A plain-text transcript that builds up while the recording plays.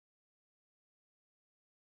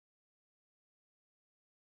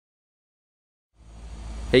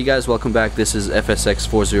Hey guys, welcome back. This is FSX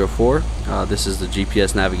 404. This is the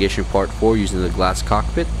GPS navigation part 4 using the glass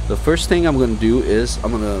cockpit. The first thing I'm going to do is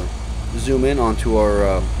I'm going to zoom in onto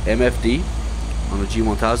our MFD on the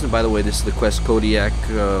G1000. By the way, this is the Quest Kodiak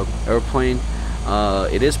airplane.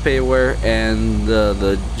 It is pay-aware, and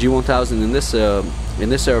the G1000 in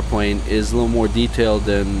this airplane is a little more detailed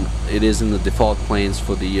than it is in the default planes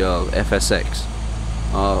for the FSX.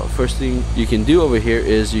 First thing you can do over here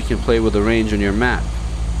is you can play with the range on your map.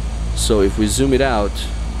 So if we zoom it out,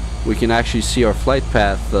 we can actually see our flight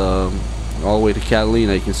path all the way to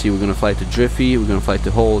Catalina. You can see we're going to fly to Driffy, we're going to fly to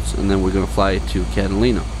Holtz, and then we're going to fly to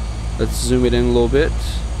Catalina. Let's zoom it in a little bit.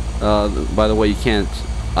 By the way,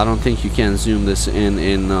 I don't think you can zoom this in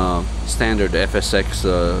standard FSX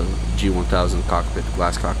G1000 cockpit,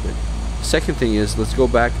 glass cockpit. Second thing is, let's go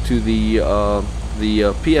back to the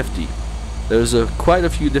PFD. There's quite a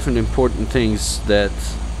few different important things that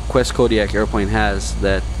Quest Kodiak airplane has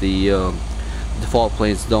that the default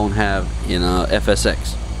planes don't have in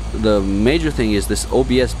FSX. The major thing is this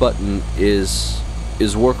OBS button is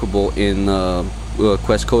workable in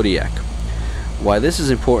Quest Kodiak. Why this is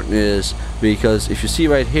important is because if you see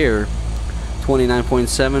right here,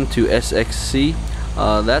 29.7 to SXC,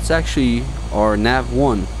 that's actually our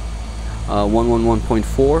nav1,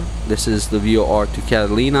 111.4. This is the VOR to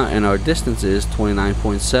Catalina, and our distance is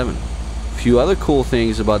 29.7. Few other cool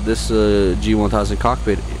things about this G1000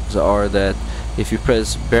 cockpit are that if you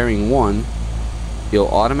press bearing 1, it'll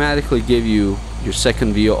automatically give you your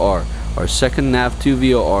second VOR. Our second nav2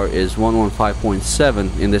 VOR is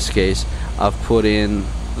 115.7. In this case, I've put in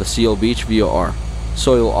the Seal Beach VOR.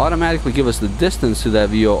 So it'll automatically give us the distance to that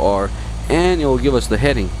VOR, and it'll give us the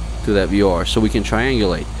heading to that VOR, so we can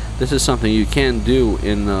triangulate. This is something you can do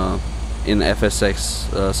in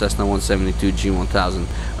FSX Cessna 172 G1000.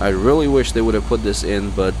 I really wish they would have put this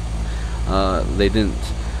in, but they didn't.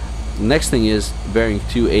 Next thing is bearing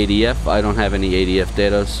 2 ADF. I don't have any ADF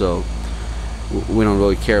data, so we don't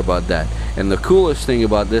really care about that. And the coolest thing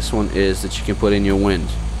about this one is that you can put in your wind.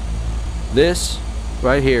 This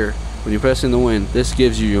right here, when you press in the wind, this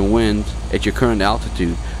gives you your wind at your current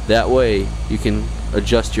altitude. That way you can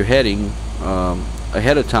adjust your heading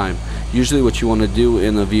ahead of time. Usually what you want to do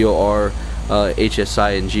in the VOR,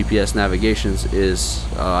 HSI, and GPS navigations is,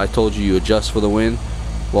 I told you adjust for the wind.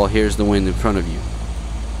 Well, here's the wind in front of you.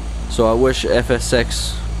 So I wish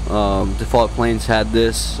FSX default planes had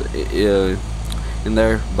this in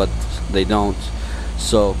there, but they don't.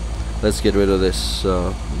 So let's get rid of this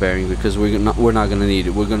bearing, because we're not going to need it.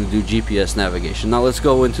 We're going to do GPS navigation. Now let's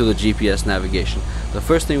go into the GPS navigation. The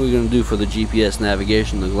first thing we're going to do for the GPS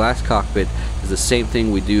navigation, the glass cockpit, is the same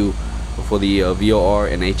thing we do for the VOR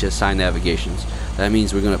and HSI navigations. That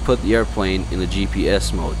means we're going to put the airplane in the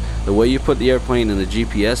GPS mode. The way you put the airplane in the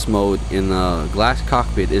GPS mode in the glass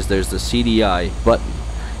cockpit is there's the CDI button.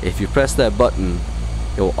 If you press that button,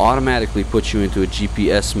 it will automatically put you into a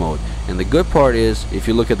GPS mode. And the good part is, if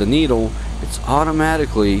you look at the needle, it's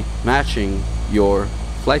automatically matching your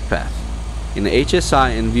flight path. In the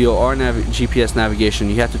HSI and VOR GPS navigation,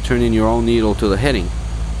 you have to turn in your own needle to the heading.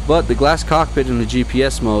 But the glass cockpit in the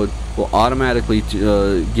GPS mode will automatically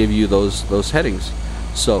give you those headings.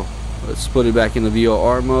 So let's put it back in the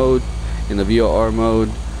VOR mode. In the VOR mode,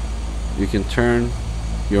 you can turn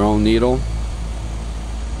your own needle.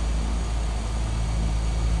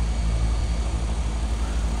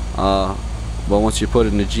 But once you put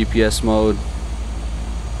it in the GPS mode,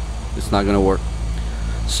 it's not going to work.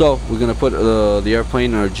 So we're going to put the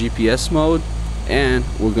airplane in our GPS mode, and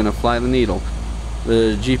we're going to fly the needle.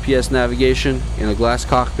 The GPS navigation in a glass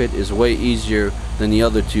cockpit is way easier than the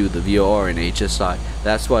other two, the VOR and HSI.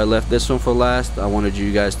 That's why I left this one for last. I wanted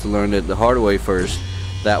you guys to learn it the hard way first.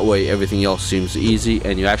 That way everything else seems easy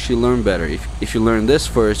and you actually learn better. If you learn this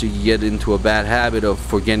first, you can get into a bad habit of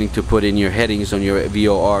forgetting to put in your headings on your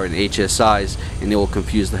VOR and HSIs, and it will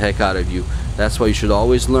confuse the heck out of you. That's why you should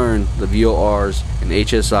always learn the VORs and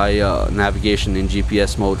HSI navigation in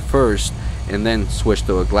GPS mode first, and then switch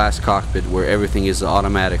to a glass cockpit where everything is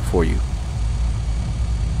automatic for you.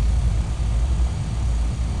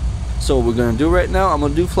 So what we're going to do right now, I'm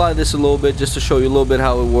going to fly this a little bit just to show you a little bit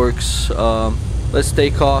how it works. Let's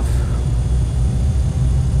take off.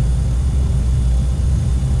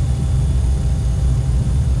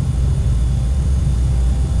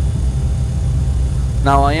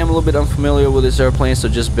 Now I am a little bit unfamiliar with this airplane, so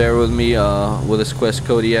just bear with me with this Quest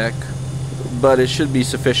Kodiak. But it should be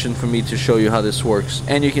sufficient for me to show you how this works.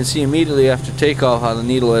 And you can see immediately after takeoff how the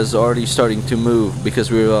needle is already starting to move,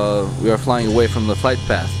 because we are flying away from the flight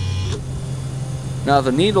path. Now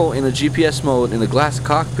the needle in the GPS mode in the glass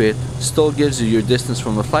cockpit still gives you your distance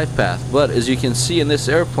from the flight path, but as you can see in this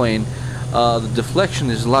airplane, the deflection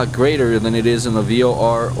is a lot greater than it is in a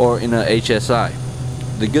VOR or in a HSI.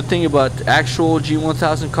 The good thing about actual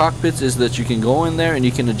G1000 cockpits is that you can go in there and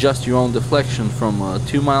you can adjust your own deflection from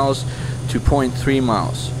 2 miles to 0.3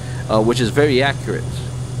 miles, which is very accurate.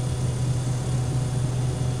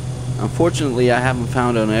 Unfortunately, I haven't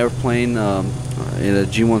found an airplane in a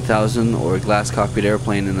G1000 or a glass cockpit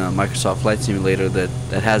airplane in a Microsoft Flight Simulator that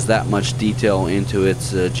has that much detail into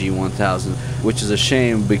its G1000, which is a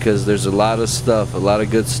shame because there's a lot of stuff, a lot of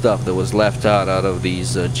good stuff that was left out of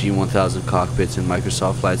these G1000 cockpits in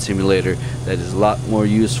Microsoft Flight Simulator that is a lot more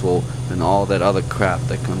useful than all that other crap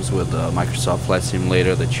that comes with Microsoft Flight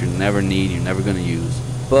Simulator that you never need, you're never going to use.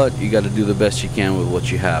 But you got to do the best you can with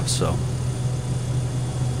what you have. So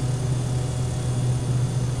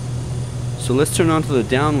let's turn on to the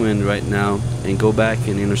downwind right now and go back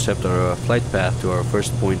and intercept our flight path to our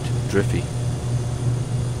first point, Driffy.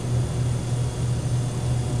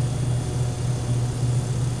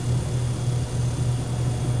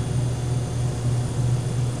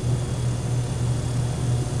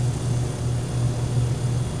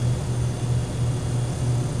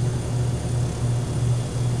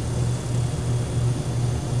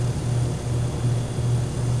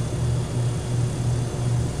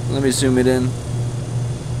 Let me zoom it in,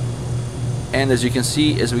 and as you can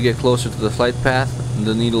see, as we get closer to the flight path,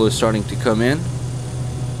 the needle is starting to come in.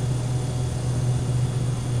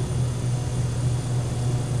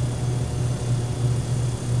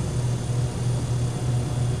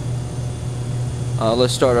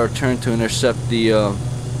 Let's start our turn to intercept the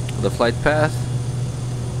flight path.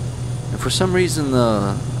 And for some reason,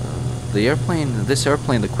 this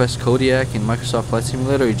airplane, the Quest Kodiak in Microsoft Flight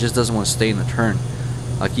Simulator, it just doesn't want to stay in the turn.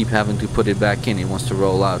 I keep having to put it back in. It wants to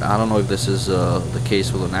roll out. I don't know if this is the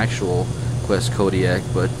case with an actual Quest Kodiak,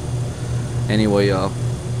 but anyway,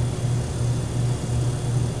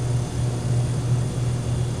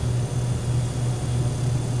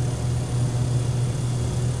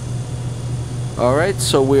 alright,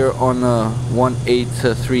 so we're on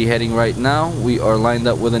 183 heading right now. We are lined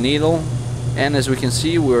up with a needle, and as we can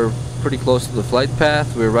see, we're pretty close to the flight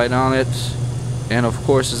path. We're right on it. And of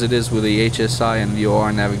course, as it is with the HSI and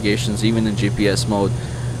VOR navigations, even in GPS mode,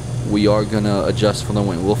 we are going to adjust for the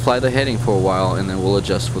wind. We'll fly the heading for a while and then we'll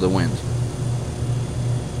adjust for the wind.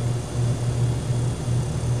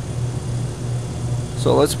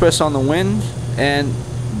 So let's press on the wind, and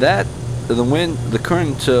the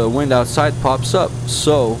current wind outside pops up.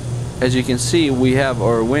 So as you can see, we have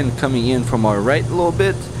our wind coming in from our right a little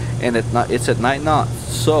bit, and it's at 9 knots.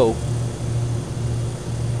 So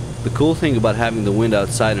the cool thing about having the wind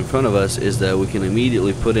outside in front of us is that we can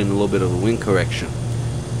immediately put in a little bit of a wind correction.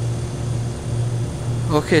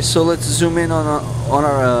 Okay, so let's zoom in on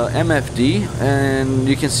our MFD, and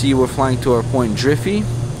you can see we're flying to our point Driffy.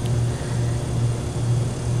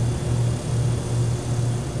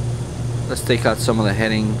 Let's take out some of the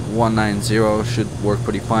heading. 190 should work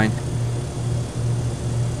pretty fine.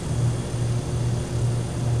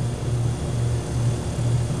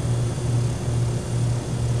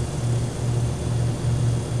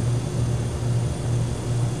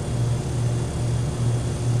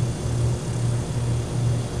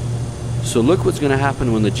 So look what's going to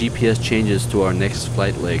happen when the GPS changes to our next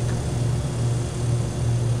flight leg.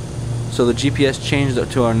 So the GPS changed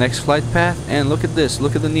to our next flight path, and look at this,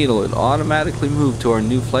 look at the needle, it automatically moved to our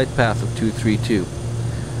new flight path of 232.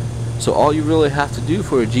 So all you really have to do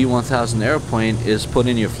for a G1000 airplane is put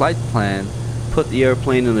in your flight plan, put the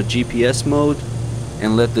airplane in the GPS mode,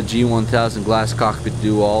 and let the G1000 glass cockpit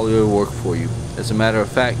do all your work for you. As a matter of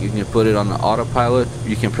fact, you can put it on the autopilot,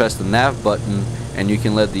 you can press the nav button, and you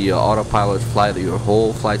can let the autopilot fly your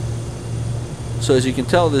whole flight. So as you can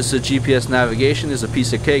tell, this GPS navigation is a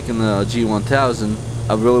piece of cake in the G1000.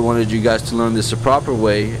 I really wanted you guys to learn this the proper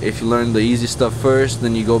way. If you learn the easy stuff first,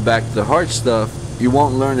 then you go back to the hard stuff, you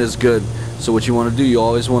won't learn as good. So what you want to do, you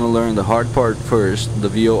always want to learn the hard part first, the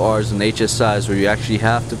VORs and HSIs, where you actually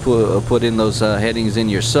have to put in those headings in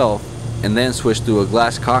yourself, and then switch to a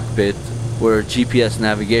glass cockpit where GPS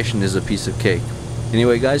navigation is a piece of cake.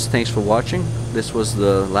 Anyway guys, thanks for watching. This was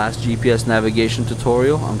the last GPS navigation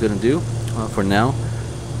tutorial I'm gonna do for now.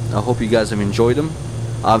 I hope you guys have enjoyed them.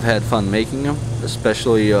 I've had fun making them,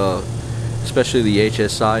 especially the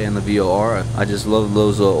HSI and the VOR. I just love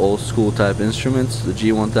those old school type instruments. The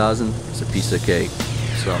G1000 is a piece of cake.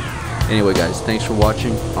 So anyway guys, thanks for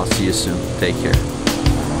watching. I'll see you soon. Take care.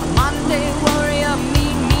 Monday warrior,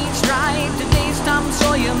 meet me, strike. Today's Tom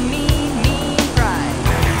Sawyer, me.